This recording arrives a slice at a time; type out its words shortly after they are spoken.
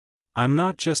I'm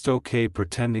not just okay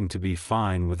pretending to be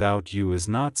fine without you is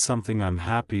not something I'm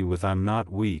happy with. I'm not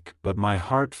weak, but my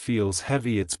heart feels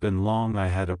heavy. It's been long. I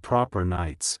had a proper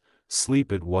night's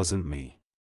sleep. It wasn't me.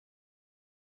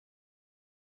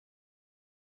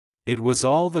 It was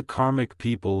all the karmic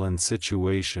people and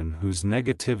situation whose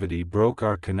negativity broke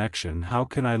our connection. How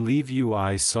can I leave you?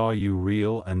 I saw you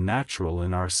real and natural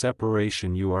in our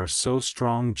separation. You are so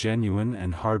strong, genuine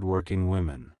and hardworking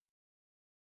women.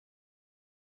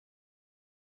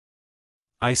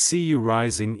 I see you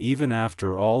rising even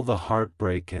after all the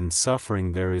heartbreak and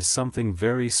suffering. There is something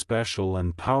very special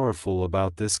and powerful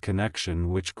about this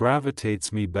connection which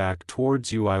gravitates me back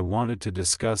towards you. I wanted to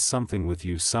discuss something with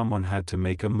you. Someone had to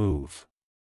make a move.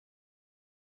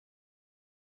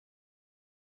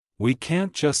 We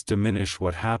can't just diminish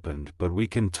what happened, but we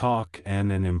can talk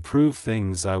and improve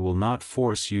things. I will not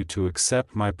force you to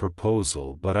accept my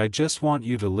proposal, but I just want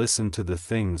you to listen to the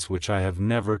things which I have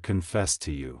never confessed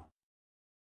to you.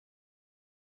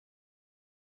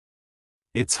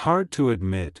 It's hard to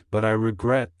admit, but I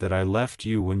regret that I left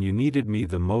you when you needed me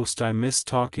the most. I miss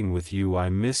talking with you. I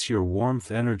miss your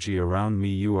warmth, energy around me.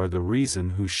 You are the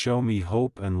reason who show me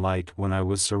hope and light when I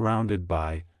was surrounded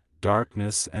by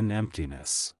darkness and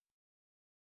emptiness.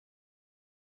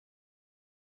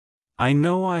 I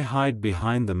know I hide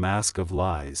behind the mask of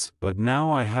lies, but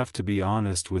now I have to be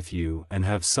honest with you and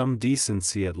have some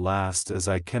decency at last, as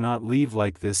I cannot leave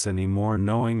like this anymore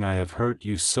knowing I have hurt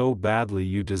you so badly.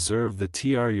 You deserve the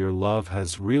TR. Your love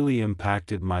has really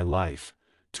impacted my life,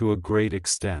 to a great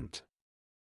extent.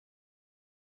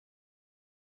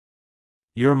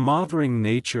 Your mothering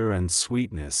nature and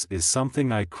sweetness is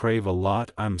something I crave a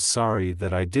lot. I'm sorry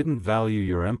that I didn't value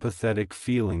your empathetic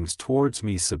feelings towards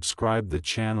me. Subscribe the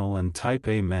channel and type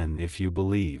Amen if you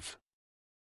believe.